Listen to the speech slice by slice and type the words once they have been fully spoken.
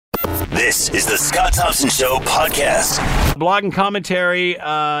This is the Scott Thompson Show podcast. Blog and commentary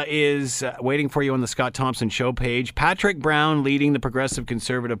is waiting for you on the Scott Thompson Show page. Patrick Brown leading the Progressive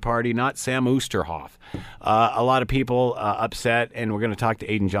Conservative Party, not Sam Oosterhoff. A lot of people upset, and we're going to talk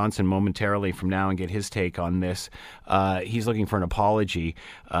to Aidan Johnson momentarily from now and get his take on this. He's looking for an apology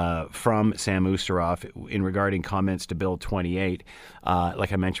from Sam Oosterhoff in regarding comments to Bill 28.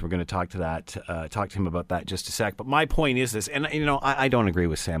 Like I mentioned, we're going to talk to him about that in just a sec. But my point is this, and I don't agree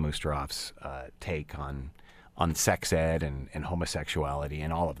with Sam Oosterhoff's take on sex ed and homosexuality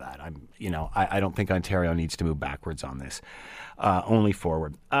and all of that. I don't think Ontario needs to move backwards on this, only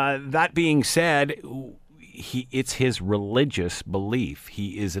forward. That being said, it's his religious belief.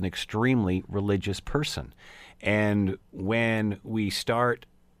 He is an extremely religious person. And when we start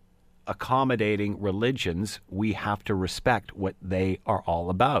accommodating religions, we have to respect what they are all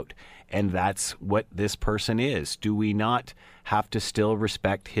about. And that's what this person is. Do we not have to still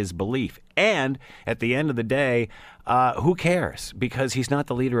respect his belief? And at the end of the day, who cares? Because he's not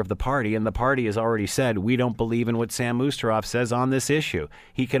the leader of the party, and the party has already said, we don't believe in what Sam Oosterhoff says on this issue.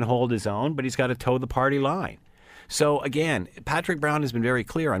 He can hold his own, but he's got to toe the party line. So again, Patrick Brown has been very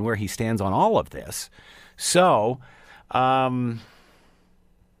clear on where he stands on all of this. So, again,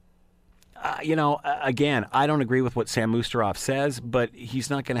 I don't agree with what Sam Oosterhoff says, but he's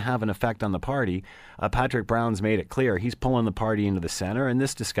not going to have an effect on the party. Patrick Brown's made it clear he's pulling the party into the center, and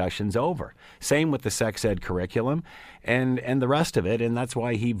this discussion's over. Same with the sex ed curriculum and the rest of it, and that's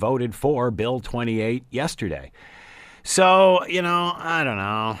why he voted for Bill 28 yesterday. So, I don't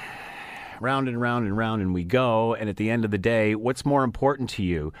know. Round and round and round and we go, and at the end of the day, what's more important to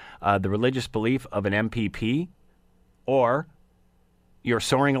you? The religious belief of an MPP or your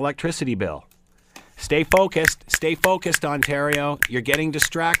soaring electricity bill? Stay focused, Ontario. You're getting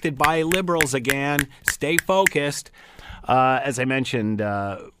distracted by Liberals again. Stay focused. As I mentioned,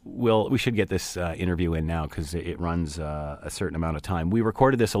 we should get this interview in now because it runs a certain amount of time. We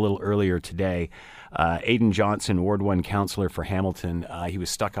recorded this a little earlier today. Aidan Johnson, Ward 1 councillor for Hamilton, he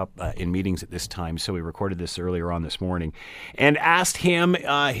was stuck up in meetings at this time, so we recorded this earlier on this morning and asked him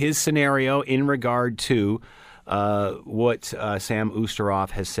his scenario in regard to what Sam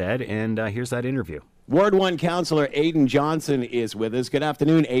Oosterhoff has said, and here's that interview. Ward 1 councillor Aidan Johnson is with us. Good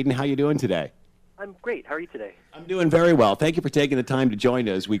afternoon, Aidan. How are you doing today? I'm great. How are you today? I'm doing very well. Thank you for taking the time to join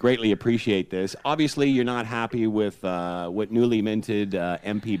us. We greatly appreciate this. Obviously, you're not happy with what newly minted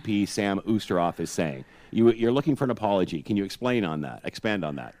MPP Sam Oosterhoff is saying. You're looking for an apology. Can you expand on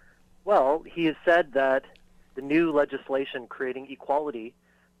that? Well, he has said that the new legislation creating equality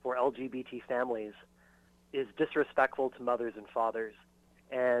for LGBT families is disrespectful to mothers and fathers,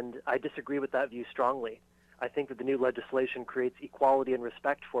 and I disagree with that view strongly. I think that the new legislation creates equality and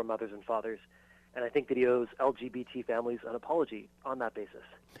respect for mothers and fathers, and I think that he owes LGBT families an apology on that basis.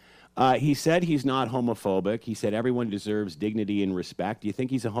 He said he's not homophobic. He said everyone deserves dignity and respect. Do you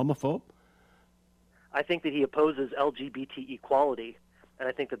think he's a homophobe? I think that he opposes LGBT equality, and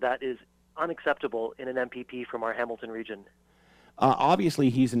I think that that is unacceptable in an MPP from our Hamilton region. Obviously,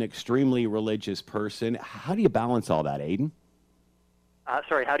 he's an extremely religious person. How do you balance all that, Aidan? How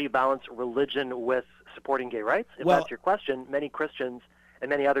do you balance religion with supporting gay rights? If that's your question, many Christians and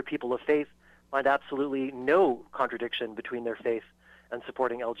many other people of faith find absolutely no contradiction between their faith and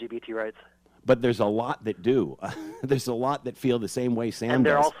supporting LGBT rights. But there's a lot that do. There's a lot that feel the same way Sam does. And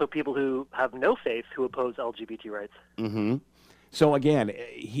there are also people who have no faith who oppose LGBT rights. Mm-hmm. So again,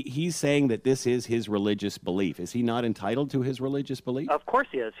 he's saying that this is his religious belief. Is he not entitled to his religious belief? Of course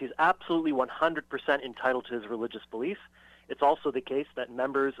he is. He's absolutely 100% entitled to his religious belief. It's also the case that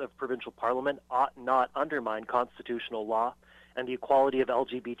members of provincial parliament ought not undermine constitutional law, and the equality of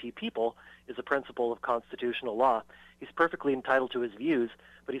LGBT people is a principle of constitutional law. He's perfectly entitled to his views,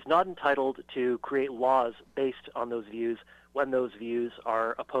 but he's not entitled to create laws based on those views when those views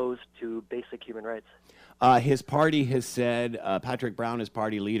are opposed to basic human rights. His party has said, Patrick Brown, his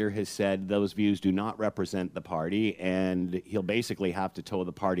party leader, has said those views do not represent the party, and he'll basically have to toe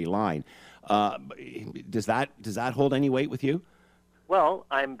the party line. Does that hold any weight with you? Well,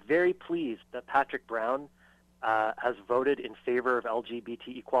 I'm very pleased that Patrick Brown has voted in favor of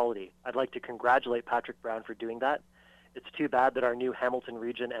LGBT equality. I'd like to congratulate Patrick Brown for doing that. It's too bad that our new Hamilton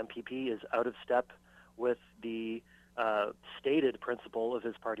Region MPP is out of step with the stated principle of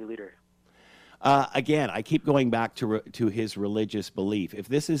his party leader. Again, I keep going back to his religious belief. If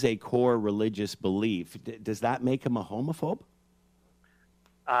this is a core religious belief, does that make him a homophobe?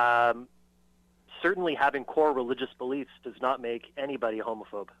 Certainly having core religious beliefs does not make anybody a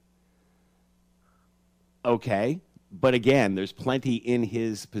homophobe. Okay. But again, there's plenty in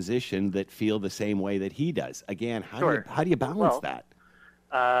his position that feel the same way that he does. Again, how do you balance that?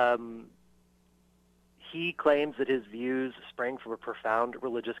 He claims that his views spring from a profound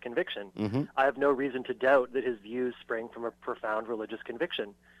religious conviction. Mm-hmm. I have no reason to doubt that his views spring from a profound religious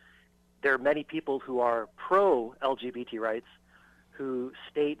conviction. There are many people who are pro-LGBT rights who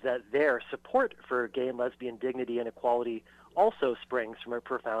state that their support for gay and lesbian dignity and equality also springs from a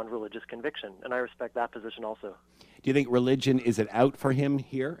profound religious conviction, and I respect that position also. Do you think religion is an out for him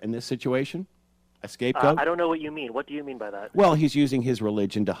here in this situation? A scapegoat? I don't know what you mean. What do you mean by that? Well, he's using his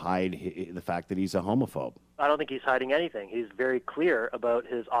religion to hide the fact that he's a homophobe. I don't think he's hiding anything. He's very clear about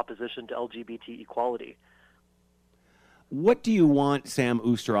his opposition to LGBT equality. What do you want Sam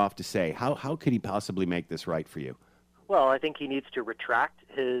Oosterhoff to say? How could he possibly make this right for you? Well, I think he needs to retract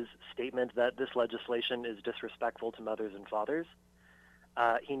his statement that this legislation is disrespectful to mothers and fathers.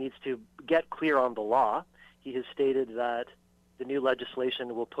 He needs to get clear on the law. He has stated that the new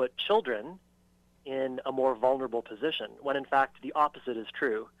legislation will put children in a more vulnerable position, when in fact the opposite is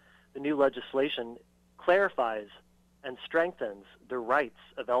true. The new legislation clarifies and strengthens the rights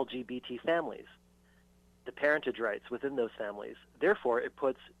of LGBT families, the parentage rights within those families. Therefore, it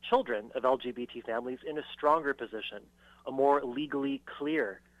puts children of LGBT families in a stronger position, a more legally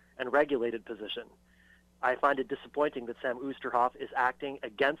clear and regulated position. I find it disappointing that Sam Oosterhoff is acting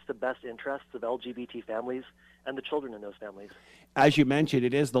against the best interests of LGBT families and the children in those families. As you mentioned,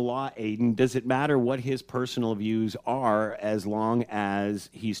 it is the law, Aidan. Does it matter what his personal views are as long as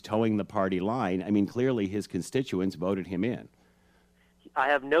he's towing the party line? I mean, clearly his constituents voted him in. I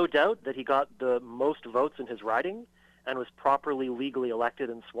have no doubt that he got the most votes in his riding and was properly legally elected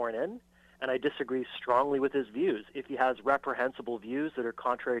and sworn in, and I disagree strongly with his views. If he has reprehensible views that are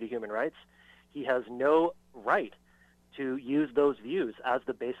contrary to human rights, he has no right to use those views as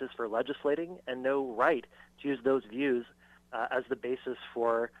the basis for legislating and no right to use those views as the basis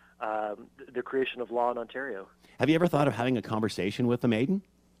for the creation of law in Ontario. Have you ever thought of having a conversation with him, Aidan?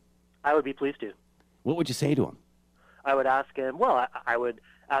 I would be pleased to. What would you say to him? I would ask him, I would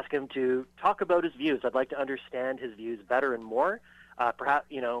ask him to talk about his views. I'd like to understand his views better and more. Perhaps,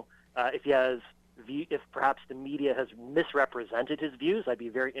 if perhaps the media has misrepresented his views, I'd be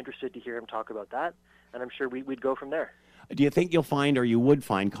very interested to hear him talk about that, and I'm sure we'd go from there. Do you think you'll find, or you would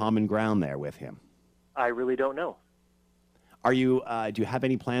find, common ground there with him? I really don't know. Do you have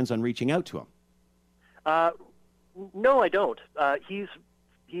any plans on reaching out to him? No, I don't.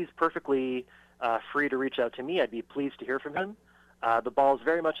 He's perfectly free to reach out to me. I'd be pleased to hear from him. The ball is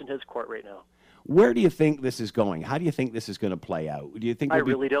very much in his court right now. Where do you think this is going? How do you think this is going to play out? Do you think? I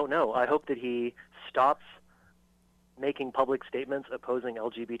really don't know. I hope that he stops making public statements opposing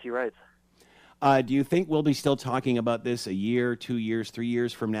LGBT rights. Do you think we'll be still talking about this a year, 2 years, 3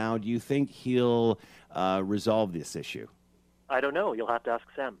 years from now? Do you think he'll resolve this issue? I don't know. You'll have to ask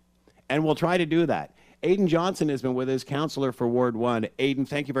Sam. And we'll try to do that. Aidan Johnson has been with us, councillor for Ward 1. Aidan,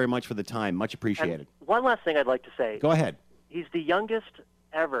 thank you very much for the time. Much appreciated. And one last thing I'd like to say. Go ahead. He's the youngest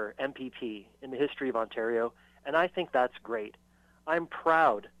ever MPP in the history of Ontario, and I think that's great. I'm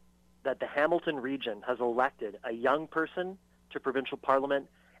proud that the Hamilton region has elected a young person to provincial parliament,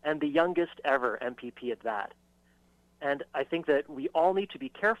 and the youngest ever MPP at that. And I think that we all need to be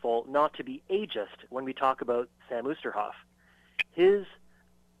careful not to be ageist when we talk about Sam Oosterhoff. His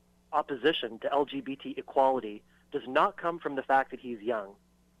opposition to LGBT equality does not come from the fact that he's young.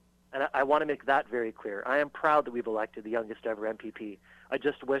 And I want to make that very clear. I am proud that we've elected the youngest ever MPP. I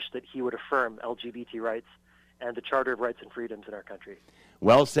just wish that he would affirm LGBT rights and the Charter of Rights and Freedoms in our country.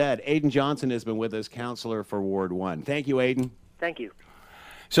 Well said. Aidan Johnson has been with us, councillor for Ward 1. Thank you, Aidan. Thank you.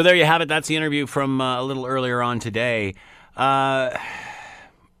 So there you have it. That's the interview from a little earlier on today.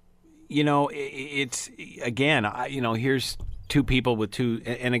 It's, again, here's two people with two,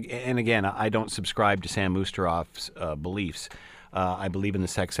 and again, I don't subscribe to Sam Oosterhoff's beliefs. I believe in the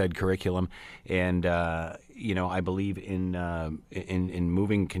sex ed curriculum, and I believe in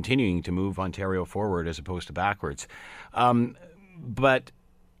continuing to move Ontario forward as opposed to backwards. But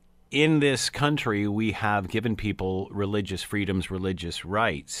in this country, we have given people religious freedoms, religious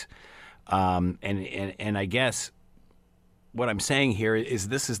rights, and I guess what I'm saying here is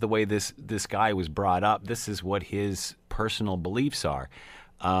this is the way this guy was brought up. This is what his personal beliefs are.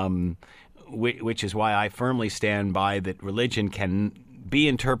 Which is why I firmly stand by that religion can be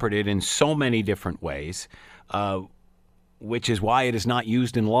interpreted in so many different ways, which is why it is not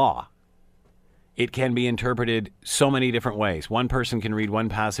used in law. It can be interpreted so many different ways. One person can read one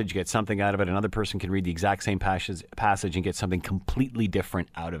passage, get something out of it. Another person can read the exact same passage and get something completely different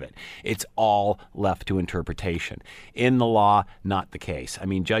out of it. It's all left to interpretation. In the law, not the case. I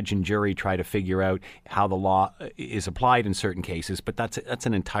mean, judge and jury try to figure out how the law is applied in certain cases, but that's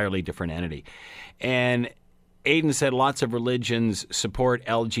an entirely different entity. And Aidan said lots of religions support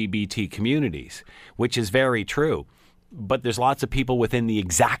LGBT communities, which is very true. But there's lots of people within the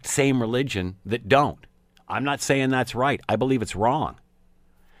exact same religion that don't. I'm not saying that's right. I believe it's wrong.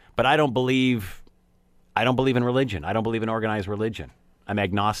 But I don't believe in religion. I don't believe in organized religion. I'm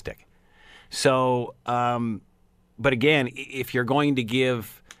agnostic. So, but again, if you're going to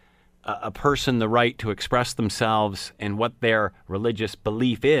give a person the right to express themselves and what their religious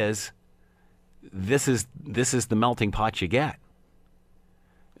belief is, this is the melting pot you get.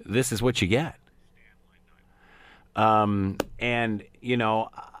 This is what you get. And, you know,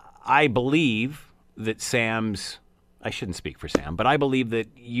 I believe that I shouldn't speak for Sam, but I believe that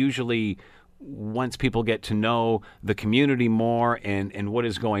usually once people get to know the community more and what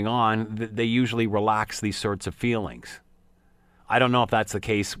is going on, they usually relax these sorts of feelings. I don't know if that's the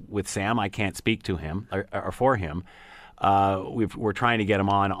case with Sam. I can't speak to him or for him. We're trying to get him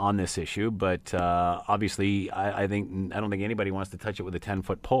on this issue, but obviously I don't think anybody wants to touch it with a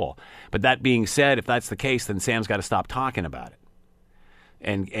 10-foot pole. But that being said, if that's the case, then Sam's got to stop talking about it,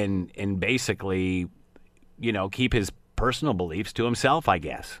 and basically, you know, keep his personal beliefs to himself, I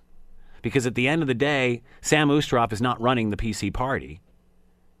guess. Because at the end of the day, Sam Oosterhoff is not running the PC party.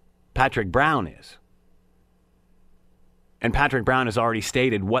 Patrick Brown is. And Patrick Brown has already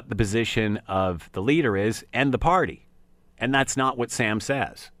stated what the position of the leader is and the party. And that's not what Sam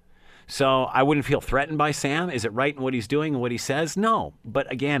says. So I wouldn't feel threatened by Sam. Is it right in what he's doing and what he says? No.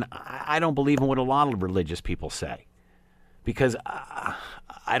 But again, I don't believe in what a lot of religious people say. Because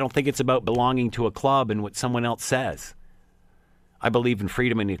I don't think it's about belonging to a club and what someone else says. I believe in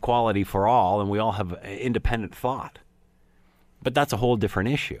freedom and equality for all, and we all have independent thought. But that's a whole different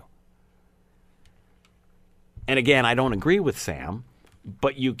issue. And again, I don't agree with Sam,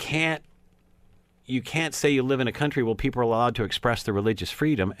 but you can't say you live in a country where people are allowed to express their religious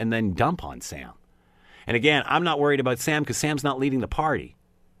freedom and then dump on Sam. And again, I'm not worried about Sam because Sam's not leading the party.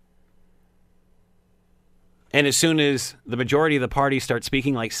 And as soon as the majority of the party starts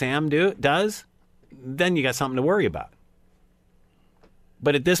speaking like Sam does, then you got something to worry about.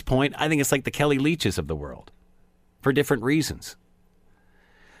 But at this point, I think it's like the Kelly Leaches of the world for different reasons.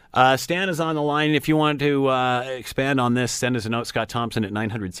 Stan is on the line. If you want to expand on this, send us a note, Scott Thompson at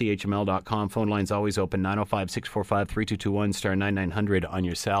 900CHML.com. Phone line's always open, 905-645-3221, star 9900 on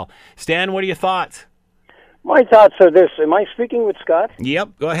your cell. Stan, what are your thoughts? My thoughts are this. Am I speaking with Scott?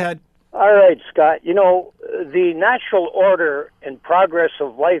 Yep, go ahead. All right, Scott. You know, the natural order and progress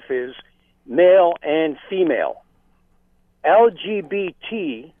of life is male and female.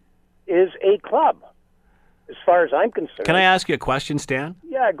 LGBT is a club, as far as I'm concerned. Can I ask you a question, Stan?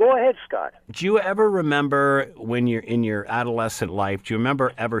 Yeah, go ahead, Scott. Do you ever remember when you're in your adolescent life, do you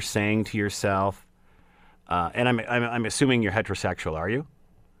remember ever saying to yourself, and I'm assuming you're heterosexual, are you?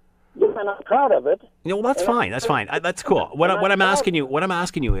 Yeah, and I'm proud of it. You know, well, that's fine. That's fine. That's cool. What I'm asking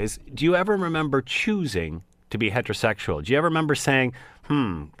you is, do you ever remember choosing to be heterosexual? Do you ever remember saying,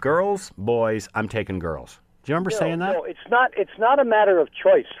 girls, boys, I'm taking girls? Do you remember saying that? No, it's not a matter of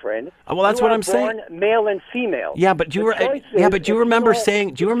choice, friend. Well, that's what I'm saying. Male and female. Yeah, but do you remember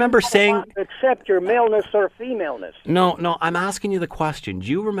saying? Accept your maleness or femaleness. No. I'm asking you the question. Do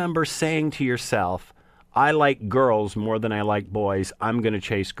you remember saying to yourself, "I like girls more than I like boys. I'm going to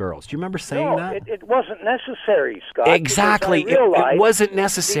chase girls"? Do you remember saying that? It wasn't necessary, Scott. Exactly. It wasn't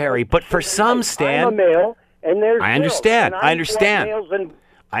necessary. But for some, Stan, I'm a male, and there's I understand. girls, I understand.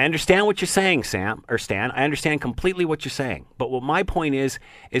 I I understand what you're saying, Stan. I understand completely what you're saying. But what my point is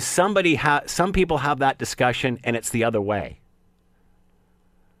some people have that discussion, and it's the other way.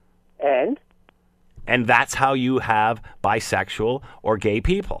 And that's how you have bisexual or gay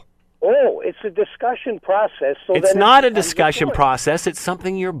people. Oh, it's a discussion process. So it's not a discussion process. It's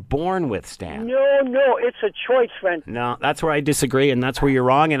something you're born with, Stan. No, it's a choice, friend. No, that's where I disagree, and that's where you're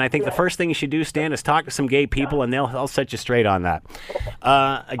wrong. And I think the first thing you should do, Stan, is talk to some gay people, and they'll set you straight on that.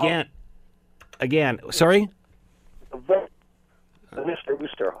 Again, sorry? Mr.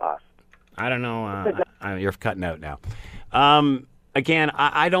 Oosterhoff. I don't know. You're cutting out now. Again,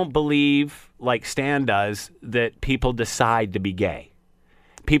 I don't believe, like Stan does, that people decide to be gay.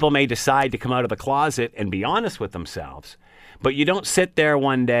 People may decide to come out of the closet and be honest with themselves, but you don't sit there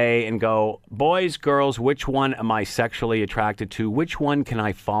one day and go, boys, girls, which one am I sexually attracted to? Which one can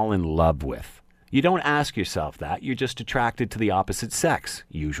I fall in love with? You don't ask yourself that. You're just attracted to the opposite sex,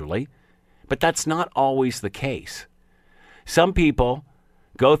 usually. But that's not always the case. Some people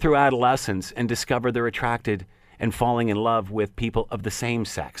go through adolescence and discover they're attracted and falling in love with people of the same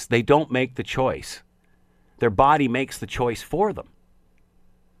sex. They don't make the choice. Their body makes the choice for them.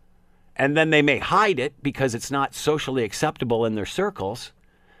 And then they may hide it because it's not socially acceptable in their circles.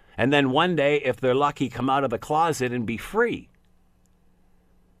 And then one day, if they're lucky, come out of the closet and be free.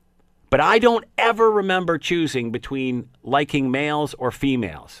 But I don't ever remember choosing between liking males or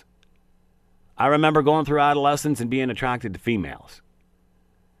females. I remember going through adolescence and being attracted to females.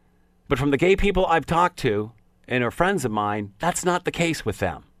 But from the gay people I've talked to and are friends of mine, that's not the case with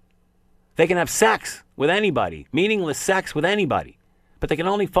them. They can have sex with anybody, meaningless sex with anybody, but they can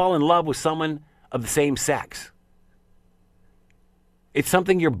only fall in love with someone of the same sex. It's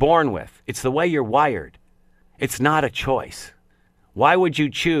something you're born with. It's the way you're wired. It's not a choice. Why would you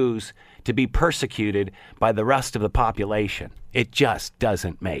choose to be persecuted by the rest of the population? It just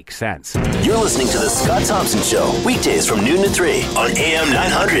doesn't make sense. You're listening to The Scott Thompson Show, weekdays from noon to 3 on AM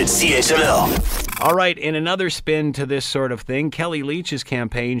 900 CHML. All right, in another spin to this sort of thing, Kellie Leitch's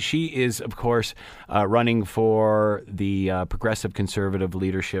campaign, she is, of course, running for the Progressive Conservative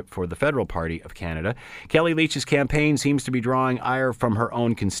leadership for the Federal Party of Canada. Kellie Leitch's campaign seems to be drawing ire from her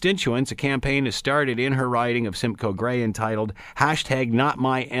own constituents. A campaign has started in her riding of Simcoe Grey entitled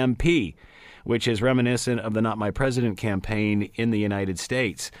 #NotMyMP, which is reminiscent of the Not My President campaign in the United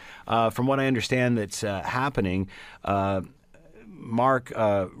States. From what I understand that's happening, Mark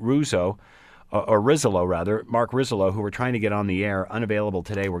Rizzo, who we're trying to get on the air, unavailable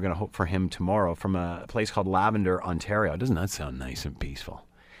today. We're going to hope for him tomorrow from a place called Lavender, Ontario. Doesn't that sound nice and peaceful?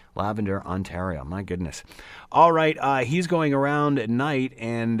 Lavender, Ontario. My goodness. All right. He's going around at night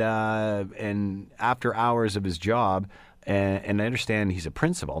and after hours of his job, and I understand he's a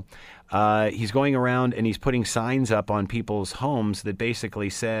principal. He's going around and he's putting signs up on people's homes that basically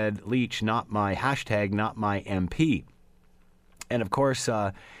said, Leitch, not my MP. And of course,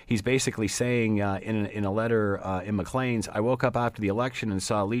 he's basically saying in a letter in Maclean's, I woke up after the election and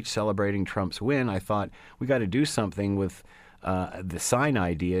saw Leitch celebrating Trump's win. I thought, we got to do something with the sign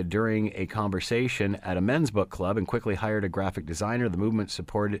idea during a conversation at a men's book club, and quickly hired a graphic designer. The movement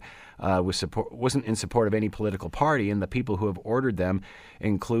wasn't in support of any political party, and the people who have ordered them,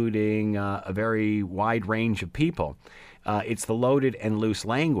 including a very wide range of people. It's the loaded and loose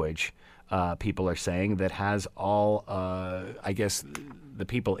language, people are saying, that has all, I guess, the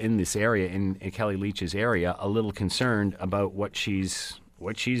people in this area, in Kellie Leitch's area, a little concerned about what she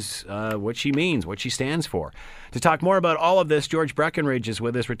means, what she stands for. To talk more about all of this, George Breckenridge is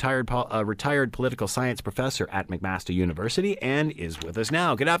with us, retired political science professor at McMaster University, and is with us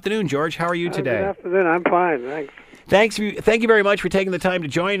now. Good afternoon, George. How are you today? Good afternoon. I'm fine, thanks. Thank you very much for taking the time to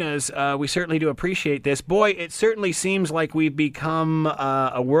join us. We certainly do appreciate this. Boy, it certainly seems like we've become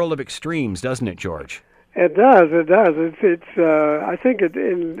a world of extremes, doesn't it, George? It does. It's I think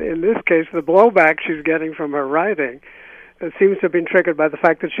in this case, the blowback she's getting from her writing seems to have been triggered by the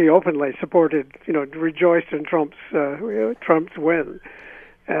fact that she openly supported, rejoiced in Trump's win.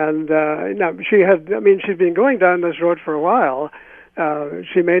 And now she'd been going down this road for a while.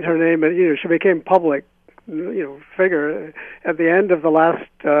 She made her name, she became public, figure at the end of the last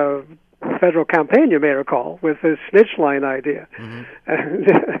federal campaign, you may recall, with this snitch line idea,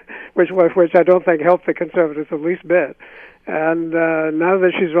 which I don't think helped the Conservatives the least bit. And now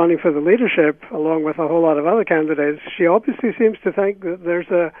that she's running for the leadership, along with a whole lot of other candidates, she obviously seems to think that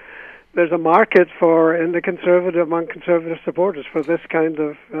there's a market among conservative supporters for this kind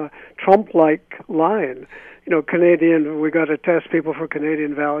of Trump-like line. We got to test people for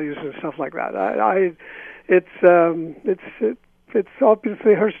Canadian values and stuff like that. It's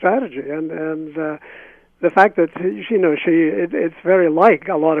obviously her strategy, and the fact that it's very like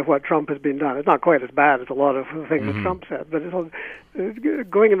a lot of what Trump has been done. It's not quite as bad as a lot of the things that Trump said, but it's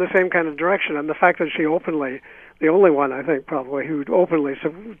going in the same kind of direction. And the fact that she openly, the only one I think probably who openly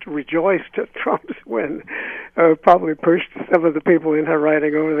rejoiced at Trump's win, probably pushed some of the people in her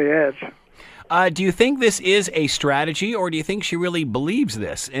writing over the edge. Do you think this is a strategy, or do you think she really believes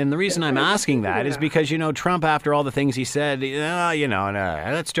this? And the reason I'm asking that is because, Trump, after all the things he said,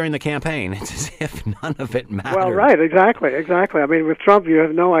 that's during the campaign. It's as if none of it mattered. Well, right, exactly. I mean, with Trump, you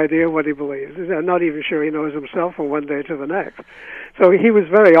have no idea what he believes. I'm not even sure he knows himself from one day to the next. So he was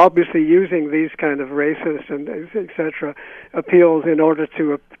very obviously using these kind of racist and et cetera appeals in order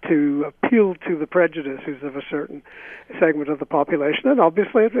to appeal to the prejudices of a certain segment of the population, and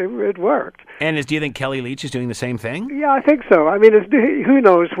obviously it worked. And do you think Kellie Leitch is doing the same thing? Yeah, I think so. I mean, who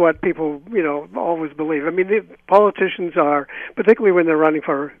knows what people always believe. I mean, the politicians are, particularly when they're running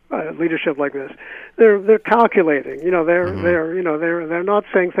for leadership like this, they're calculating. They're not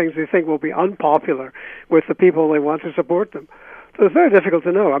saying things they think will be unpopular with the people they want to support them. So it's very difficult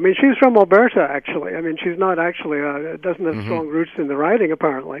to know. I mean, she's from Alberta, actually. I mean, she's not actually, doesn't have strong roots in the riding,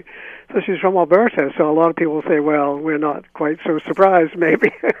 apparently. So she's from Alberta. So a lot of people say, well, we're not quite so surprised,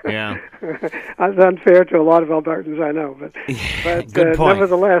 maybe. Yeah. That's unfair to a lot of Albertans, I know. But Good point.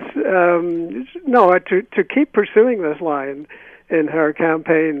 Nevertheless, no, to keep pursuing this line in her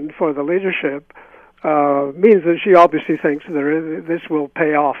campaign for the leadership means that she obviously thinks this will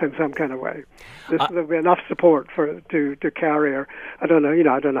pay off in some kind of way. There'll be enough support to carry her. I don't know.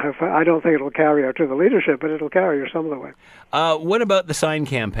 I don't know how far. I don't think it'll carry her to the leadership, but it'll carry her some of the way. What about the sign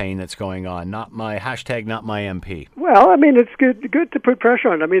campaign that's going on? Not my MP. Well, I mean, it's good to put pressure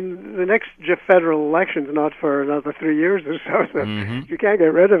on. I mean, the next federal election's not for another 3 years or so you can't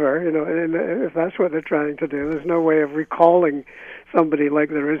get rid of her. And if that's what they're trying to do, there's no way of recalling somebody like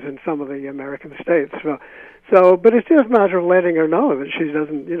there is in some of the American states. But it's just a matter of letting her know that she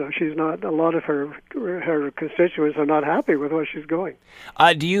doesn't, she's not, a lot of her constituents are not happy with where she's going.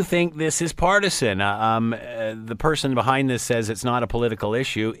 Do you think this is partisan? The person behind this says it's not a political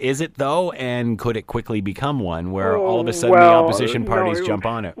issue. Is it, though? And could it quickly become one where all of a sudden the opposition parties jump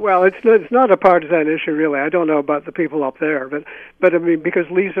on it? Well, it's not a partisan issue, really. I don't know about the people up there, but I mean,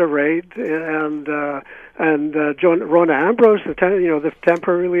 because Lisa Raitt and Rona Ambrose, the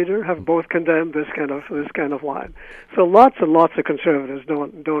temporary leader, have both condemned this kind of line. So lots and lots of conservatives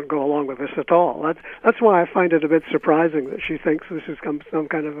don't go along with this at all. That's why I find it a bit surprising that she thinks this is some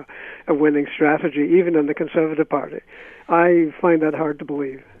kind of a winning strategy, even in the Conservative Party. I find that hard to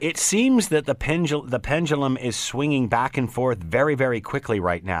believe. It seems that the pendulum is swinging back and forth very, very quickly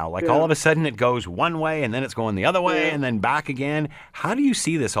right now. All of a sudden it goes one way and then it's going the other way and then back again. How do you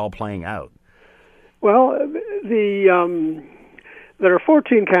see this all playing out? Well, there are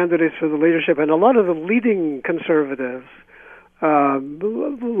 14 candidates for the leadership, and a lot of the leading conservatives,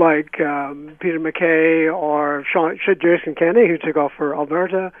 like Peter MacKay or Jason Kenney, who took off for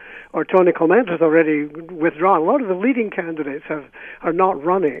Alberta, or Tony Clement, who's already withdrawn. A lot of the leading candidates are not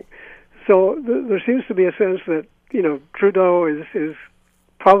running. So there seems to be a sense that Trudeau is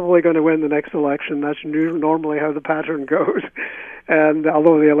probably going to win the next election. That's normally how the pattern goes, and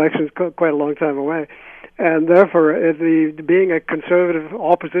although the election's quite a long time away. And therefore, being a conservative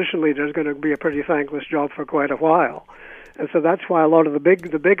opposition leader is going to be a pretty thankless job for quite a while. And so that's why a lot of the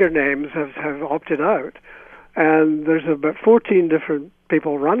bigger names have opted out. And there's about 14 different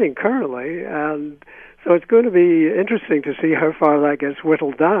people running currently, and so it's going to be interesting to see how far that gets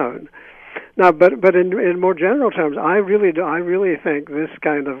whittled down. Now, but in more general terms, I really think this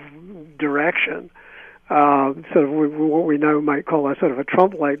kind of direction, sort of what we now might call a sort of a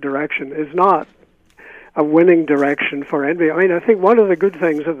Trump-like direction, is not a winning direction for anybody. I mean, I think one of the good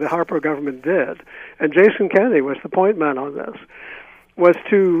things that the Harper government did, and Jason Kenney was the point man on this, was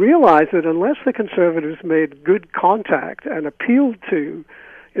to realize that unless the Conservatives made good contact and appealed to,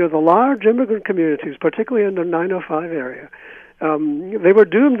 the large immigrant communities, particularly in the 905 area, they were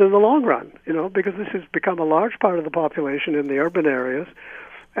doomed in the long run, because this has become a large part of the population in the urban areas.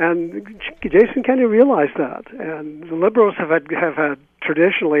 And Jason Kenney realized that, and the Liberals have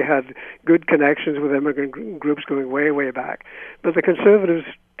traditionally had good connections with immigrant groups going way, way back, but the Conservatives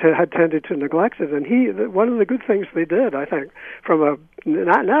had tended to neglect it. And one of the good things they did, I think, from a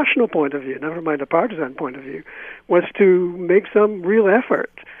national point of view, never mind a partisan point of view, was to make some real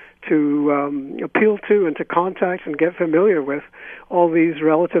effort to appeal to and to contact and get familiar with all these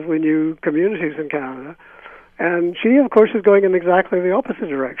relatively new communities in Canada. And she, of course, is going in exactly the opposite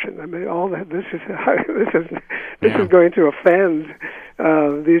direction. I mean, this is going to offend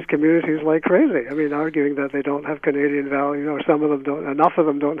these communities like crazy. I mean, arguing that they don't have Canadian values, or some of them don't, enough of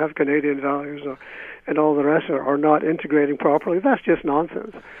them don't have Canadian values, and all the rest are not integrating properly. That's just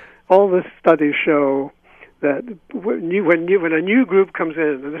nonsense. All the studies show that when a new group comes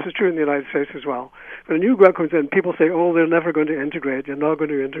in, and this is true in the United States as well, when a new group comes in, people say, oh, they're never going to integrate, they're not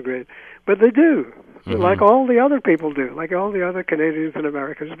going to integrate. But they do, like all the other people do, like all the other Canadians and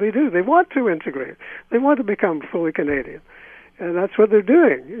Americans, they do. They want to integrate. They want to become fully Canadian. And that's what they're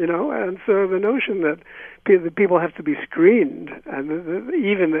doing, And so the notion that people have to be screened, and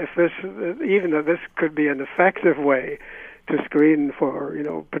even that this could be an effective way to screen for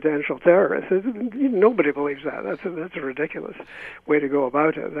potential terrorists. Nobody believes that. That's a ridiculous way to go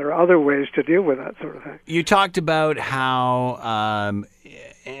about it. There are other ways to deal with that sort of thing. You talked about how,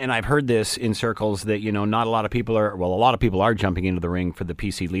 and I've heard this in circles, that not a lot of people a lot of people are jumping into the ring for the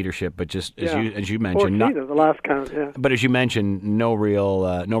PC leadership, but just as you mentioned, 14 of the last count. Yeah. But as you mentioned, no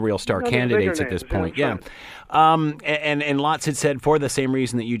real star candidates at this point. Yeah. And lots had said, for the same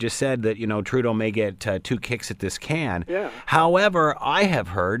reason that you just said, that Trudeau may get two kicks at this can. Yeah. However, I have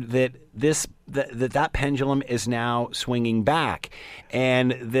heard that that pendulum is now swinging back,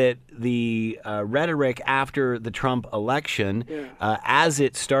 and that the rhetoric after the Trump election, as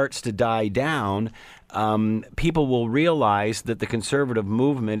it starts to die down, people will realize that the conservative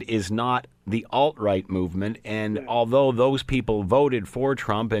movement is not the alt-right movement, and although those people voted for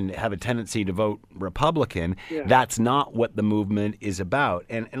Trump and have a tendency to vote Republican, that's not what the movement is about.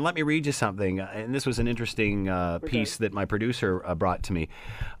 And let me read you something, and this was an interesting piece that my producer brought to me.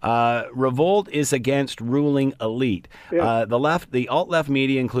 Revolt is against ruling elite. The alt-left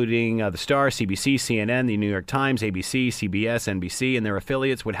media, including the Star, CBC, CNN, the New York Times, ABC, CBS, NBC, and their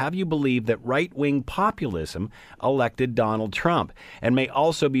affiliates, would have you believe that right-wing populism elected Donald Trump and may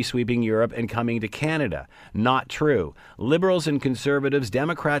also be sweeping Europe and coming to Canada. Not true. Liberals and conservatives,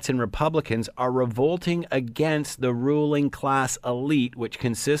 Democrats and Republicans are revolting against the ruling class elite, which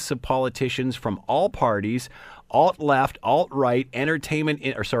consists of politicians from all parties, alt-left, alt-right,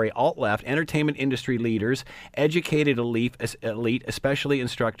 alt-left, entertainment industry leaders, educated elite, especially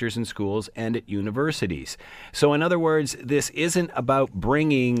instructors in schools and at universities. So in other words, this isn't about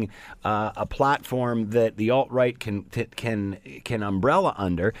bringing a platform that the alt-right can umbrella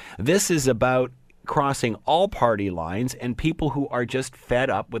under. This is about crossing all party lines and people who are just fed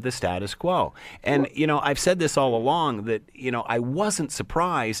up with the status quo. And, I've said this all along that, I wasn't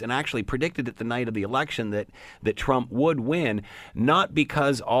surprised and actually predicted at the night of the election that Trump would win, not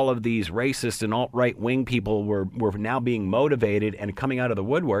because all of these racist and alt-right wing people were now being motivated and coming out of the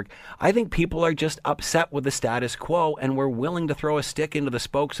woodwork. I think people are just upset with the status quo and we're willing to throw a stick into the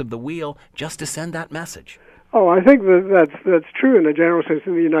spokes of the wheel just to send that message. Oh, I think that's true in a general sense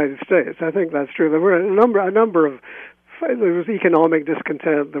in the United States. I think that's true. There were a number of there was economic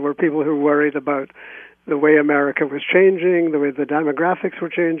discontent. There were people who were worried about the way America was changing, the way the demographics were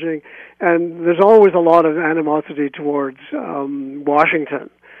changing, and there's always a lot of animosity towards Washington.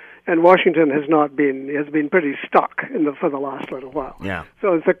 And Washington has been pretty stuck for the last little while. Yeah.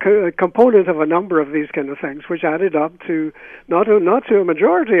 So it's a component of a number of these kind of things, which added up to not to a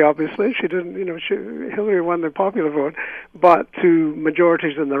majority. Obviously, she didn't. Hillary won the popular vote, but to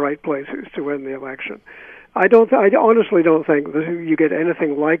majorities in the right places to win the election. I honestly don't think that you get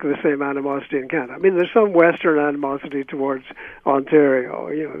anything like the same animosity in Canada. I mean, there's some Western animosity towards Ontario.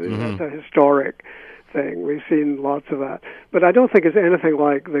 That's a historic thing. We've seen lots of that, but I don't think it's anything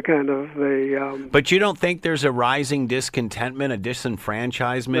like the kind of the. But you don't think there's a rising discontentment, a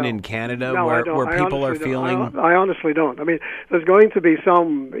disenfranchisement in Canada where people are feeling? I honestly don't. I mean, there's going to be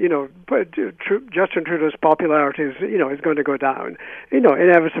some. Justin Trudeau's popularity is going to go down.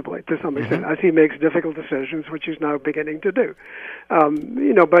 Inevitably to some extent as he makes difficult decisions, which he's now beginning to do.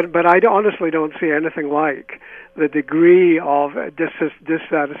 But I honestly don't see anything like the degree of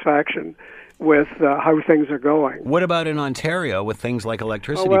dissatisfaction with how things are going. What about in Ontario with things like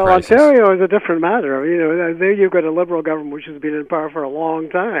electricity prices? Ontario is a different matter. There you've got a Liberal government which has been in power for a long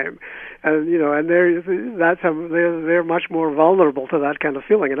time, and they're much more vulnerable to that kind of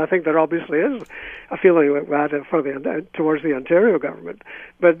feeling. And I think there obviously is a feeling like that towards the Ontario government.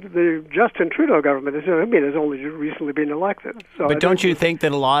 But the Justin Trudeau government has only recently been elected. But don't you think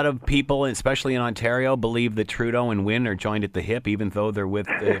that a lot of people, especially in Ontario, believe that Trudeau and Wynne are joined at the hip, even though they're with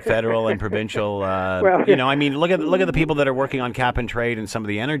the federal and provincial? Look at the people that are working on cap and trade and some of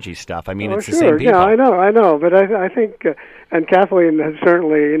the energy stuff. I mean, it's the same people. Yeah, I know. But I think, and Kathleen has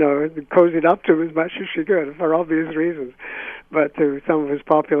certainly, cozied up to him as much as she could for obvious reasons. But some of his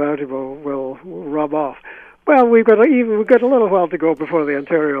popularity will rub off. Well, we've got a little while to go before the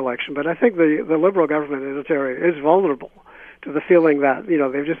Ontario election, but I think the Liberal government in Ontario is vulnerable to the feeling that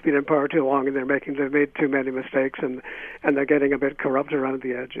they've just been in power too long and they've made too many mistakes and they're getting a bit corrupt around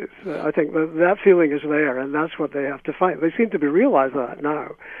the edges. I think that feeling is there, and that's what they have to fight. They seem to be realize that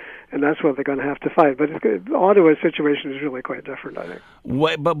now, and that's what they're going to have to fight. But Ottawa's situation is really quite different, I think.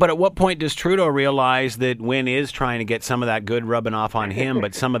 But at what point does Trudeau realize that Wynne is trying to get some of that good rubbing off on him,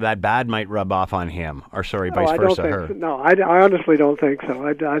 but some of that bad might rub off on him, or vice versa her? No, I honestly don't think so.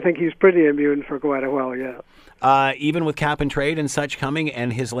 I think he's pretty immune for quite a while yet. Even with cap and trade and such coming,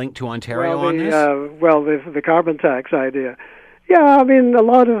 and his link to Ontario on this? The carbon tax idea. Yeah, I mean, a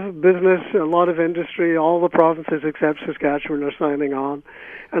lot of business, a lot of industry, all the provinces except Saskatchewan are signing on,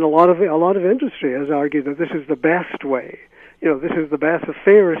 and a lot of industry has argued that this is the best way. This is the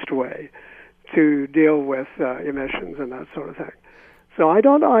fairest way to deal with emissions and that sort of thing. So I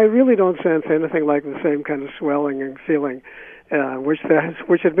really don't sense anything like the same kind of swelling and feeling, which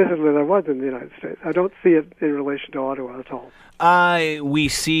admittedly there was in the United States. I don't see it in relation to Ottawa at all. We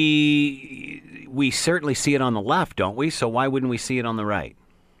certainly see it on the left, don't we? So why wouldn't we see it on the right?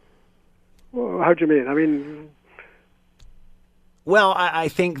 Well, how do you mean? I mean, Well, I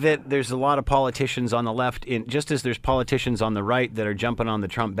think that there's a lot of politicians on the left, just as there's politicians on the right that are jumping on the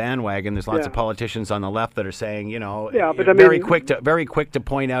Trump bandwagon. There's lots of politicians on the left that are saying, very quick to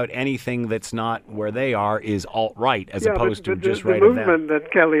point out anything that's not where they are is alt-right, as opposed to just right of them. The movement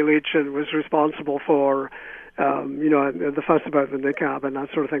that Kelly Leitch was responsible for, the fuss about the niqab and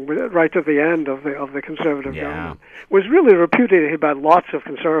that sort of thing, right at the end of the conservative government, was really repudiated by lots of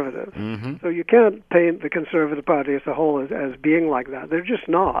conservatives. Mm-hmm. So you can't paint the Conservative Party as a whole as being like that. They're just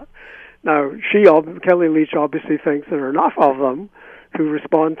not. Now, Kelly Leitch obviously thinks there are enough of them who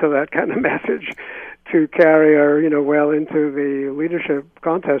respond to that kind of message to carry her, well into the leadership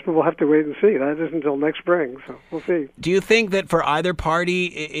contest, but we'll have to wait and see. That isn't until next spring, so we'll see. Do you think that for either party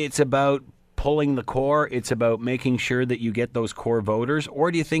it's about pulling the core, it's about making sure that you get those core voters, or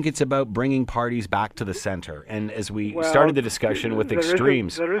do you think it's about bringing parties back to the center? And as we started the discussion with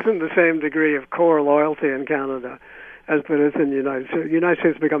extremes. There isn't the same degree of core loyalty in Canada as there is in the United States. The United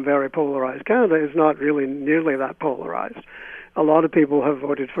States has become very polarized. Canada is not really nearly that polarized. A lot of people have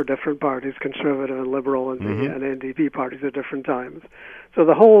voted for different parties, conservative and liberal, and NDP parties at different times. So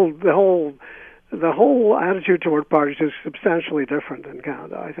the whole attitude toward parties is substantially different in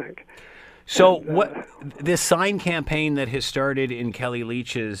Canada, I think. So this sign campaign that has started in Kelly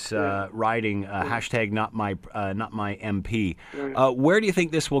Leitch's riding, hashtag not my MP, where do you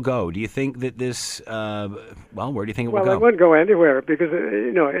think this will go? Do you think that this, where do you think it will go? Well, it won't go anywhere because,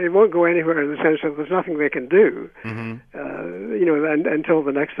 it won't go anywhere in the sense that there's nothing they can do, until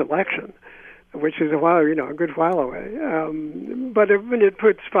the next election, which is a good while away. But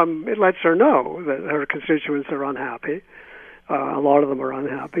it lets her know that her constituents are unhappy. A lot of them are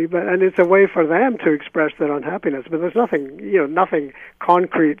unhappy, and it's a way for them to express their unhappiness. But there's nothing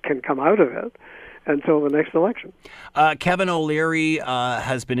concrete can come out of it until the next election. Kevin O'Leary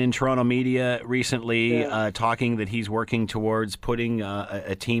has been in Toronto media recently talking that he's working towards putting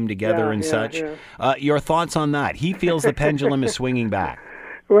a team together and such. Yeah. Your thoughts on that? He feels the pendulum is swinging back.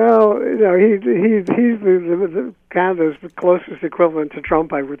 Well, he's the Canada's closest equivalent to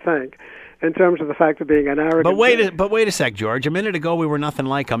Trump, I would think, in terms of the fact of being an arrogant. But wait a sec, George. A minute ago we were nothing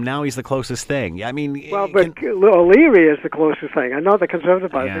like him. Now he's the closest thing. I mean, O'Leary is the closest thing, and not the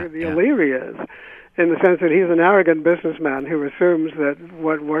Conservative Party. O'Leary is, in the sense that he's an arrogant businessman who assumes that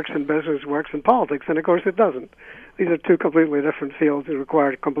what works in business works in politics, and of course it doesn't. These are two completely different fields that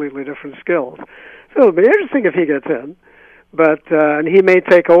require completely different skills. So it'll be interesting if he gets in. But and he may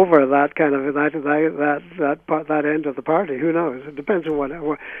take over that kind of that end of the party. Who knows? It depends on what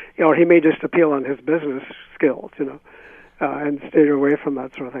or he may just appeal on his business skills, and stay away from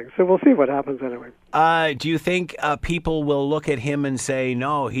that sort of thing. So we'll see what happens anyway. Do you think people will look at him and say,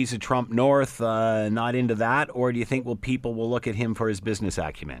 no, he's a Trump North, not into that, or do you think people will look at him for his business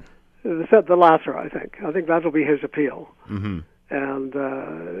acumen? The latter, I think. I think that'll be his appeal. Mm-hmm. And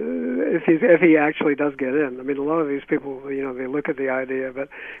if he actually does get in, I mean, a lot of these people, they look at the idea, but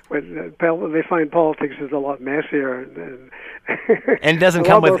when they find politics is a lot messier and doesn't a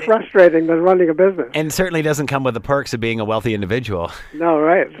come lot more frustrating than running a business. And certainly doesn't come with the perks of being a wealthy individual. No,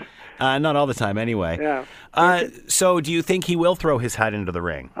 right. Not all the time, anyway. Yeah. So do you think he will throw his hat into the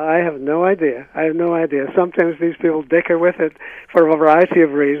ring? I have no idea. Sometimes these people dicker with it for a variety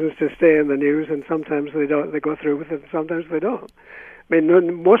of reasons to stay in the news, and sometimes they don't. They go through with it, and sometimes they don't. I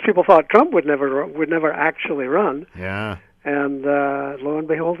mean, most people thought Trump would never actually run. Yeah. And lo and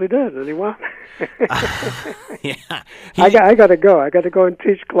behold, he did, and he won. Yeah. I got to go. I got to go and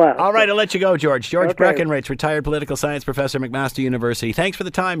teach class. All right, I'll let you go, George. George Breckenridge, retired political science professor at McMaster University. Thanks for the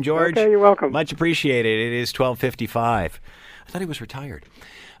time, George. Okay, you're welcome. Much appreciated. It is 12:55. I thought he was retired.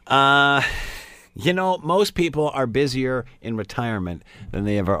 Most people are busier in retirement than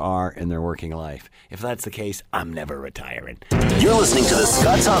they ever are in their working life. If that's the case, I'm never retiring. You're listening to The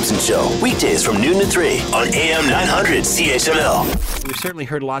Scott Thompson Show, weekdays from noon to 3 on AM 900 CHML. We've certainly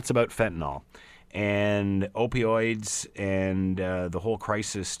heard lots about fentanyl and opioids and the whole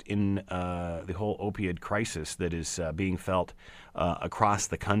crisis the whole opioid crisis that is being felt across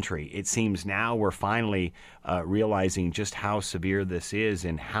the country. It seems now we're finally realizing just how severe this is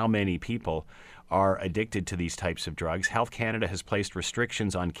and how many people are addicted to these types of drugs. Health Canada has placed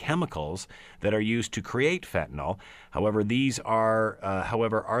restrictions on chemicals that are used to create fentanyl.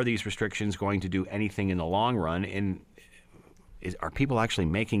 However, are these restrictions going to do anything in the long run? And are people actually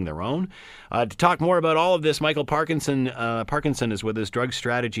making their own? To talk more about all of this, Michael Parkinson is with us, drug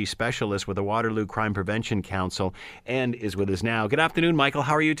strategy specialist with the Waterloo Crime Prevention Council, and is with us now. Good afternoon, Michael.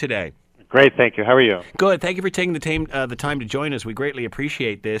 How are you today? Great, thank you. How are you? Good. Thank you for taking the time to join us. We greatly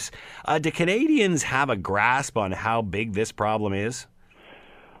appreciate this. Do Canadians have a grasp on how big this problem is?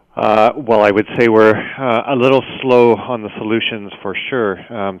 Well, I would say we're a little slow on the solutions for sure.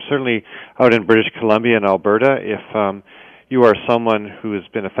 Certainly out in British Columbia and Alberta, if you are someone who has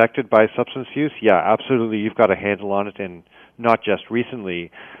been affected by substance use, yeah, absolutely, you've got a handle on it, and not just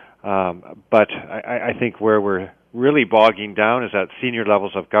recently. But I think where we're really bogging down is at senior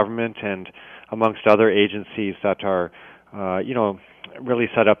levels of government and amongst other agencies that are, really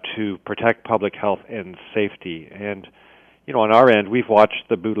set up to protect public health and safety. And on our end, we've watched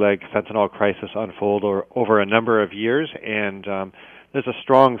the bootleg fentanyl crisis unfold over a number of years, and there's a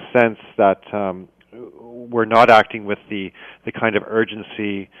strong sense that we're not acting with the kind of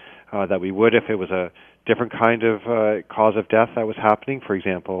urgency that we would if it was a different kind of cause of death that was happening, for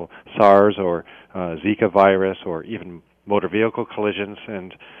example, SARS or Zika virus or even motor vehicle collisions.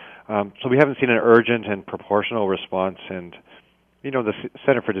 And so we haven't seen an urgent and proportional response. And, the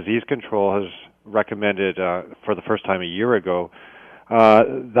Center for Disease Control has recommended for the first time a year ago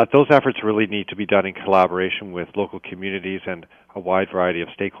that those efforts really need to be done in collaboration with local communities and a wide variety of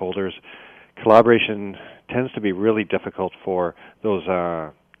stakeholders. Collaboration tends to be really difficult for those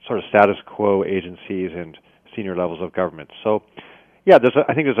sort of status quo agencies and senior levels of government. So, yeah,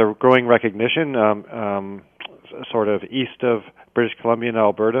 I think there's a growing recognition sort of east of British Columbia and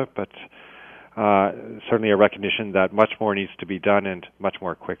Alberta, but certainly a recognition that much more needs to be done and much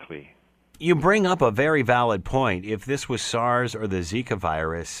more quickly. You bring up a very valid point. If this was SARS or the Zika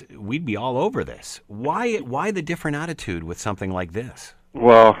virus, we'd be all over this. Why the different attitude with something like this?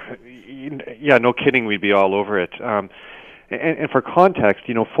 Well, yeah, no kidding, we'd be all over it. And for context,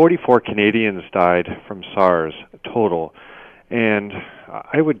 44 Canadians died from SARS total. And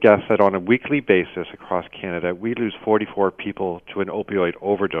I would guess that on a weekly basis across Canada, we lose 44 people to an opioid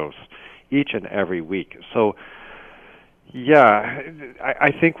overdose each and every week. So, yeah,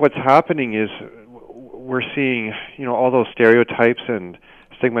 I think what's happening is we're seeing, all those stereotypes and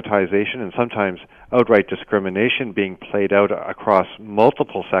stigmatization and sometimes outright discrimination being played out across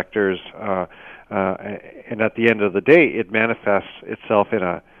multiple sectors. And at the end of the day, it manifests itself in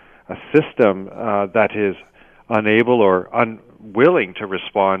a system that is unable or unwilling to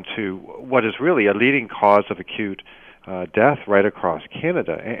respond to what is really a leading cause of acute death right across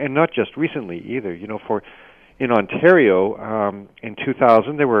Canada, and not just recently either. In Ontario, in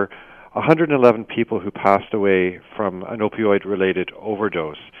 2000, there were 111 people who passed away from an opioid-related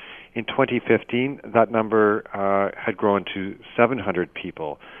overdose. In 2015, that number had grown to 700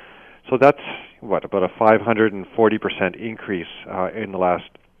 people. So that's, about a 540% increase in the last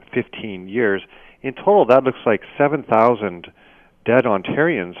 15 years. In total, that looks like 7,000 dead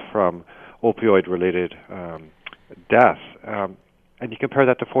Ontarians from opioid-related deaths. And you compare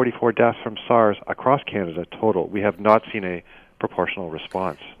that to 44 deaths from SARS across Canada total. We have not seen a proportional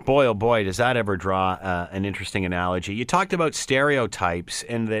response. Boy, oh boy, does that ever draw an interesting analogy. You talked about stereotypes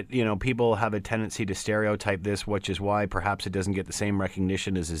and that, people have a tendency to stereotype this, which is why perhaps it doesn't get the same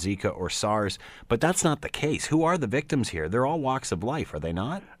recognition as a Zika or SARS. But that's not the case. Who are the victims here? They're all walks of life, are they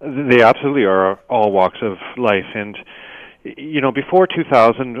not? They absolutely are all walks of life. And, before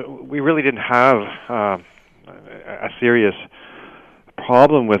 2000, we really didn't have a serious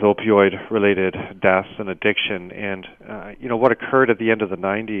problem with opioid-related deaths and addiction, and what occurred at the end of the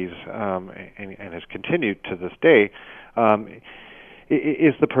 90s and has continued to this day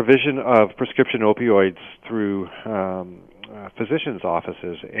is the provision of prescription opioids through physicians'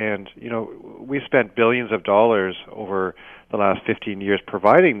 offices. And we spent billions of dollars over the last 15 years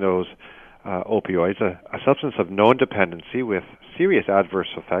providing those opioids, a substance of known dependency with serious adverse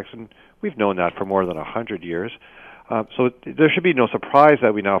effects, and we've known that for more than 100 years. So there should be no surprise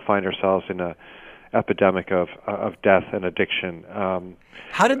that we now find ourselves in an epidemic of death and addiction.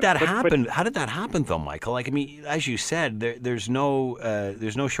 How did that happen? How did that happen, though, Michael? As you said, there's no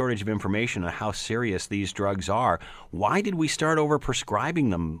shortage of information on how serious these drugs are. Why did we start over prescribing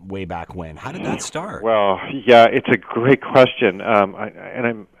them way back when? How did that start? Well, yeah, it's a great question,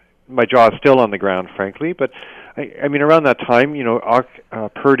 my jaw is still on the ground, frankly. But around that time,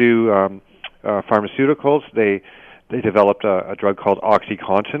 Purdue Pharmaceuticals, they developed a drug called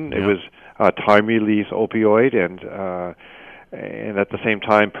OxyContin. Yeah. It was a time-release opioid, and at the same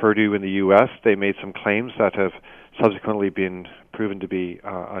time, Purdue in the U.S., they made some claims that have subsequently been proven to be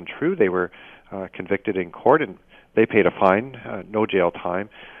untrue. They were convicted in court, and they paid a fine, no jail time.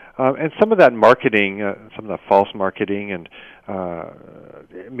 And some of that marketing, some of that false marketing, and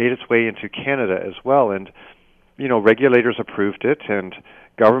made its way into Canada as well. And regulators approved it, and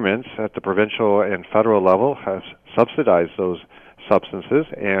governments at the provincial and federal level have subsidized those substances,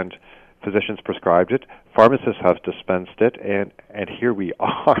 and physicians prescribed it. Pharmacists have dispensed it, and here we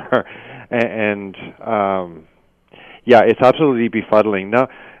are. And Yeah, it's absolutely befuddling. Now,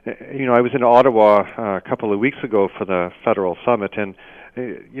 I was in Ottawa a couple of weeks ago for the federal summit, and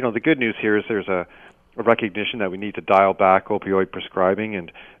the good news here is there's a recognition that we need to dial back opioid prescribing,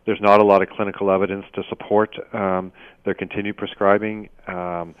 and there's not a lot of clinical evidence to support their continued prescribing.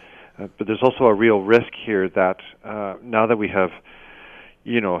 But there's also a real risk here that now that we have,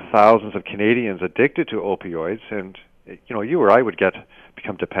 thousands of Canadians addicted to opioids, and you or I would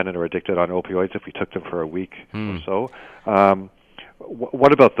become dependent or addicted on opioids if we took them for a week or so.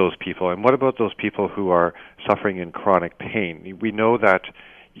 What about those people? And what about those people who are suffering in chronic pain? We know that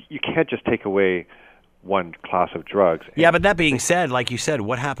you can't just take away one class of drugs. Yeah, but that being said, like you said,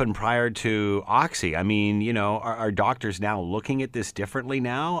 what happened prior to Oxy? I mean, are doctors now looking at this differently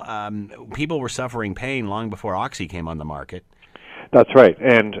now? People were suffering pain long before Oxy came on the market. That's right.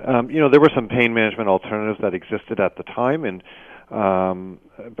 And, there were some pain management alternatives that existed at the time, and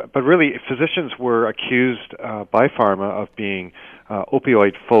but really physicians were accused by pharma of being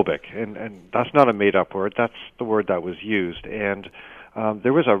opioid phobic, and that's not a made-up word. That's the word that was used. And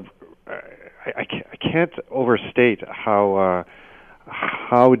there was I can't overstate how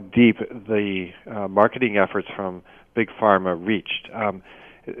deep the marketing efforts from Big Pharma reached.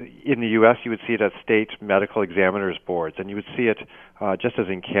 In the U.S., you would see it at state medical examiners boards, and you would see it, just as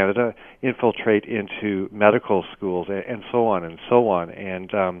in Canada, infiltrate into medical schools and so on and so on.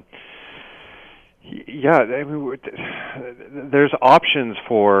 And there's options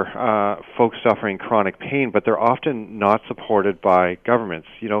for folks suffering chronic pain, but they're often not supported by governments.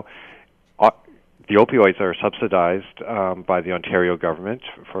 The opioids are subsidized by the Ontario government,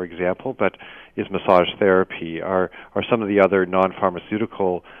 for example, but is massage therapy, are some of the other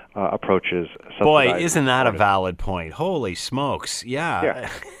non-pharmaceutical approaches subsidized? Boy, isn't that a valid point? Holy smokes, yeah.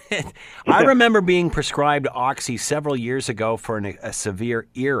 I remember being prescribed Oxy several years ago for a severe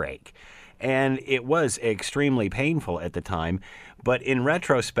earache, and it was extremely painful at the time. But in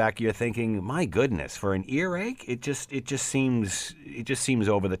retrospect, you're thinking, my goodness, for an earache, it just seems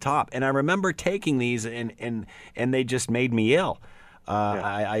over the top. And I remember taking these, and they just made me ill.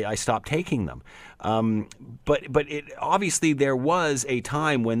 I stopped taking them. But obviously there was a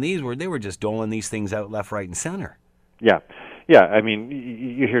time when they were just doling these things out left, right, and center. Yeah. I mean,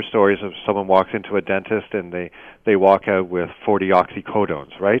 you hear stories of someone walks into a dentist and they walk out with 40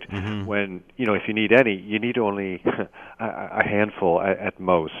 oxycodones, right? Mm-hmm. When, if you need any, you need only a handful at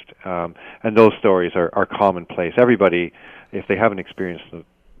most. And those stories are commonplace. Everybody, if they haven't experienced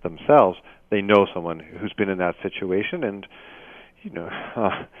themselves, they know someone who's been in that situation. And,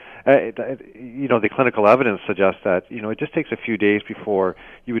 the clinical evidence suggests that, it just takes a few days before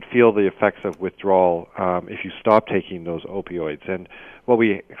you would feel the effects of withdrawal if you stop taking those opioids. And what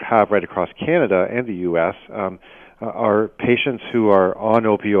we have right across Canada and the U.S. Are patients who are on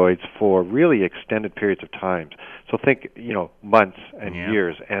opioids for really extended periods of time. So think, months and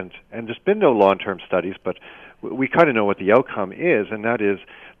years. And there's been no long-term studies, but we kind of know what the outcome is, and that is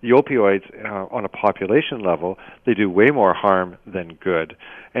the opioids on a population level, they do way more harm than good.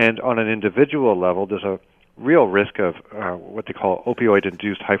 And on an individual level, there's a real risk of what they call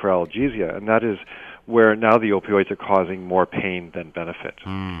opioid-induced hyperalgesia, and that is where now the opioids are causing more pain than benefit.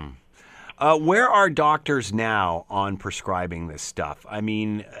 Where are doctors now on prescribing this stuff? I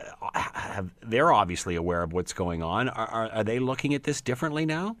mean, they're obviously aware of what's going on. Are they looking at this differently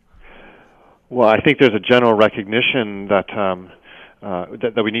now? Well, I think there's a general recognition that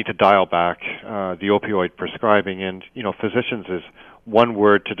that we need to dial back the opioid prescribing, and physicians is one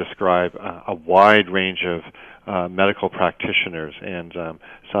word to describe a wide range of medical practitioners, and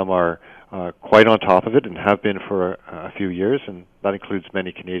some are quite on top of it and have been for a few years, and that includes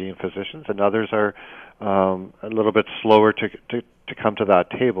many Canadian physicians, and others are a little bit slower to come to that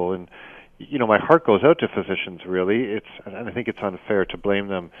table. And my heart goes out to physicians, really. And I think it's unfair to blame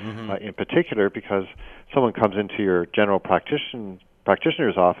them in particular, because someone comes into your general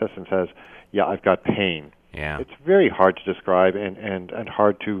practitioner's office and says, yeah, I've got pain. Yeah. It's very hard to describe and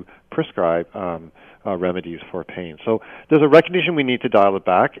hard to prescribe remedies for pain. So there's a recognition we need to dial it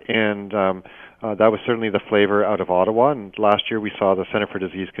back, and that was certainly the flavor out of Ottawa. And last year we saw the Centre for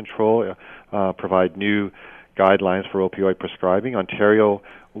Disease Control provide new guidelines for opioid prescribing. Ontario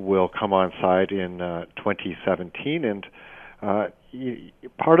will come on side in 2017, and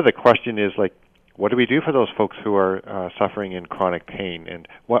part of the question is, what do we do for those folks who are suffering in chronic pain, and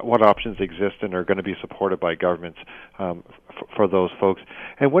what options exist and are going to be supported by governments for those folks?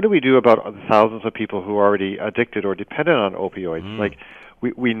 And what do we do about the thousands of people who are already addicted or dependent on opioids?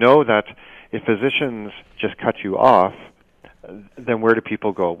 We know that if physicians just cut you off, then where do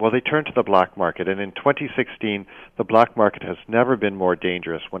people go? Well, they turn to the black market, and in 2016, the black market has never been more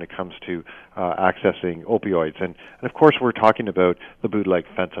dangerous when it comes to accessing opioids. And of course, we're talking about the bootleg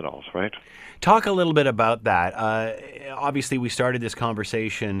fentanyls, right? Talk a little bit about that. Obviously, we started this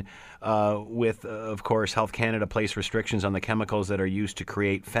conversation with, of course, Health Canada placed restrictions on the chemicals that are used to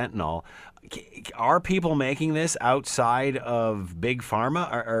create fentanyl. Are people making this outside of Big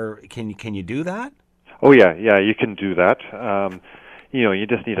Pharma, or can you do that? Oh yeah, you can do that. You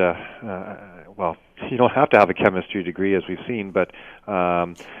just need well, you don't have to have a chemistry degree, as we've seen, but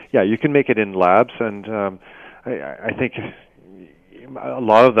you can make it in labs, and I think a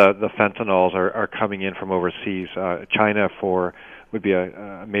lot of the fentanyls are coming in from overseas. China would be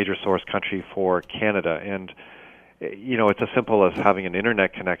a major source country for Canada, and it's as simple as having an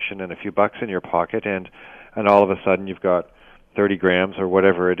internet connection and a few bucks in your pocket, and all of a sudden you've got 30 grams or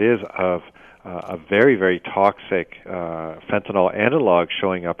whatever it is of a very, very toxic fentanyl analog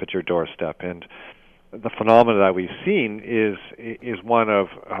showing up at your doorstep. And the phenomena that we've seen is one of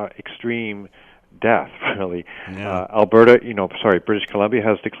extreme death, really. Yeah. British Columbia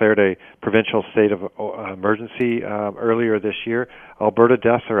has declared a provincial state of emergency earlier this year. Alberta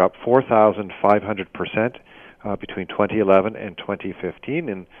deaths are up 4,500% between 2011 and 2015.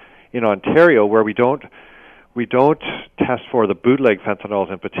 And in Ontario, where we don't test for the bootleg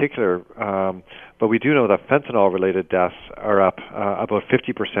fentanyls in particular, but we do know that fentanyl-related deaths are up about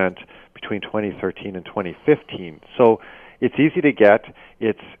 50% between 2013 and 2015. So it's easy to get.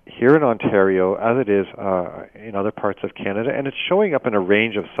 It's here in Ontario, as it is in other parts of Canada, and it's showing up in a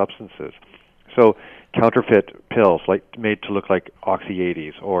range of substances. So counterfeit pills, made to look like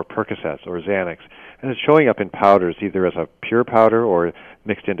Oxy-80s or Percocets or Xanax, and it's showing up in powders, either as a pure powder or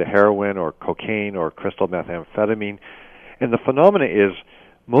mixed into heroin or cocaine or crystal methamphetamine. And the phenomena is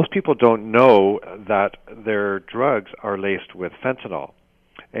most people don't know that their drugs are laced with fentanyl.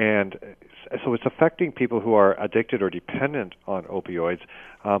 And so it's affecting people who are addicted or dependent on opioids,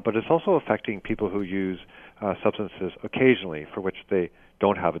 but it's also affecting people who use substances occasionally for which they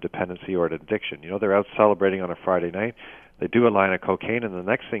don't have a dependency or an addiction. They're out celebrating on a Friday night, they do a line of cocaine, and the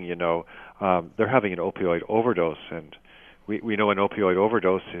next thing you know, they're having an opioid overdose. And we know an opioid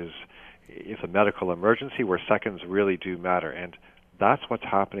overdose is a medical emergency where seconds really do matter, and that's what's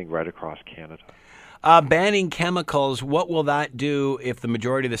happening right across Canada. Banning chemicals, what will that do if the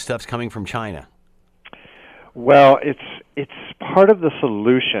majority of the stuff's coming from China? Well, it's part of the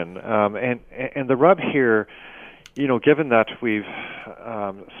solution, and the rub here, given that we've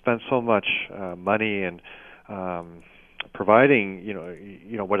spent so much money and providing,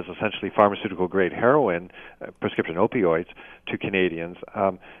 what is essentially pharmaceutical grade heroin, prescription opioids to Canadians,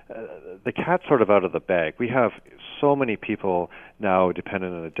 the cat's sort of out of the bag. We have so many people now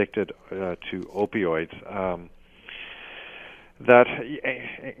dependent and addicted to opioids that,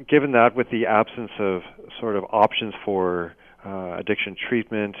 given that with the absence of sort of options for addiction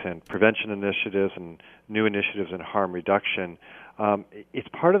treatment and prevention initiatives and new initiatives in harm reduction, it's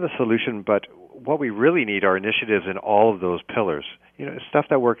part of the solution, but what we really need are initiatives in all of those pillars.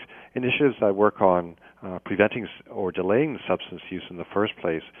 Initiatives that work on preventing or delaying substance use in the first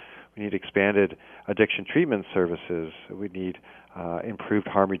place. We need expanded addiction treatment services. We need improved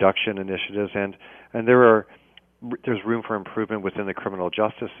harm reduction initiatives, and there's room for improvement within the criminal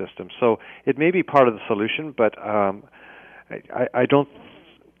justice system. So it may be part of the solution, but I don't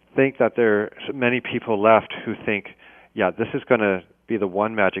think that there are many people left who think, this is going to be the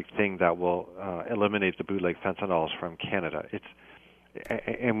one magic thing that will eliminate the bootleg fentanyls from Canada.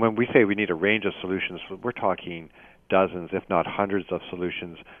 And when we say we need a range of solutions, we're talking dozens, if not hundreds of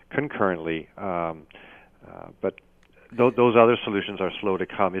solutions concurrently. But those other solutions are slow to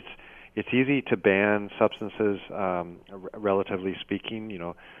come. It's easy to ban substances, relatively speaking.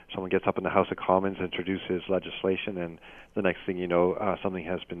 Someone gets up in the House of Commons, introduces legislation, and the next thing you know, something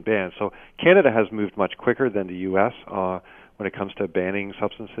has been banned. So Canada has moved much quicker than the U.S. When it comes to banning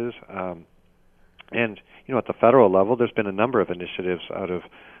substances. And at the federal level, there's been a number of initiatives out of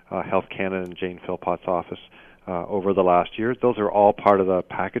Health Canada and Jane Philpott's office over the last year. Those are all part of the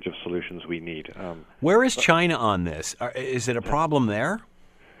package of solutions we need. Where is China on this? Is it a problem there?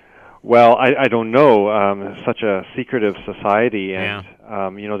 Well, I don't know. Such a secretive society, and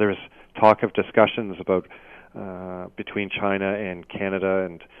there's talk of discussions about between China and Canada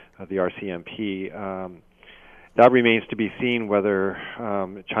and the RCMP. That remains to be seen whether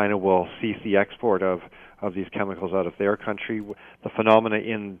China will cease the export of these chemicals out of their country. The phenomena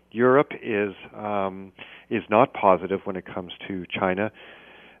in Europe is not positive when it comes to China.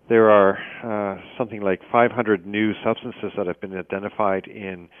 there are something like 500 new substances that have been identified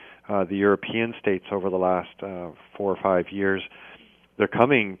in the European states over the last 4 or 5 years. They're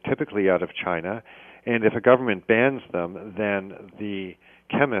coming typically out of China, and if a government bans them, then the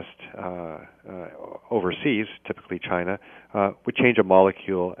chemist overseas, typically China, would change a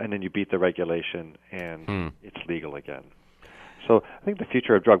molecule, and then you beat the regulation, and it's legal again. So I think the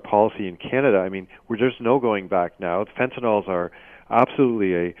future of drug policy in Canada, I mean, there's no going back now. Fentanyls are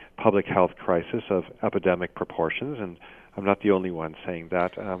absolutely a public health crisis of epidemic proportions, and I'm not the only one saying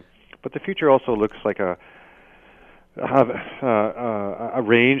that. But the future also looks like a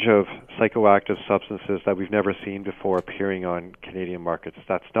range of psychoactive substances that we've never seen before appearing on Canadian markets.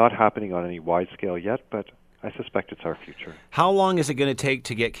 That's not happening on any wide scale yet, but I suspect it's our future. How long is it going to take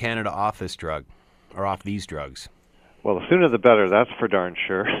to get Canada off this drug, or off these drugs? Well, the sooner the better, that's for darn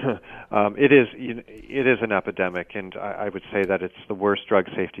sure. It is an epidemic, and I would say that it's the worst drug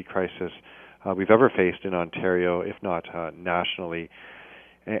safety crisis we've ever faced in Ontario, if not nationally.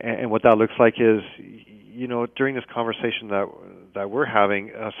 And what that looks like is, during this conversation that we're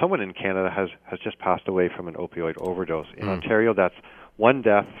having, someone in Canada has just passed away from an opioid overdose. In Ontario, that's one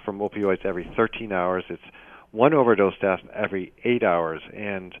death from opioids every 13 hours. It's one overdose death every 8 hours.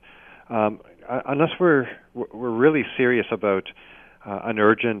 And unless we're really serious about an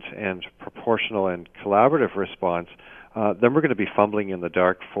urgent and proportional and collaborative response, then we're going to be fumbling in the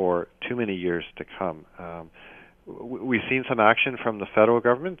dark for too many years to come. We've seen some action from the federal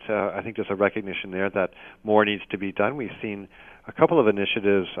government. I think there's a recognition there that more needs to be done. We've seen a couple of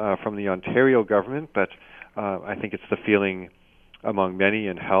initiatives from the Ontario government, but I think it's the feeling among many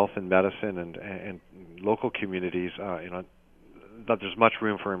in health and medicine and local communities that there's much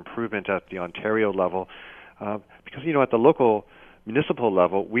room for improvement at the Ontario level, because at the local municipal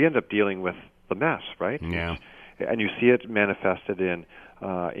level we end up dealing with the mess, right? Yeah. And you see it manifested in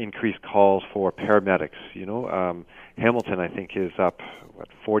increased calls for paramedics. Hamilton, I think, is up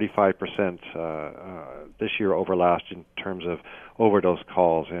 45% this year over last in terms of overdose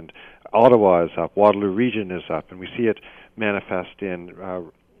calls, and Ottawa is up, Waterloo Region is up, and we see it manifest in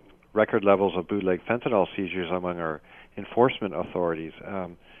record levels of bootleg fentanyl seizures among our enforcement authorities.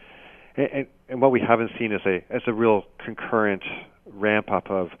 And what we haven't seen is a real concurrent ramp up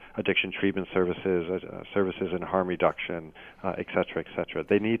of addiction treatment services, services in harm reduction, et cetera, et cetera.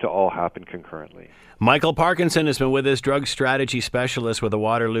 They need to all happen concurrently. Michael Parkinson has been with us, drug strategy specialist with the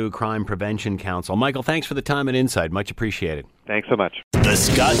Waterloo Crime Prevention Council. Michael, thanks for the time and insight. Much appreciated. Thanks so much. The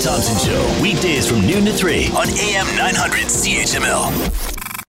Scott Thompson Show, weekdays from noon to 3 on AM 900 CHML.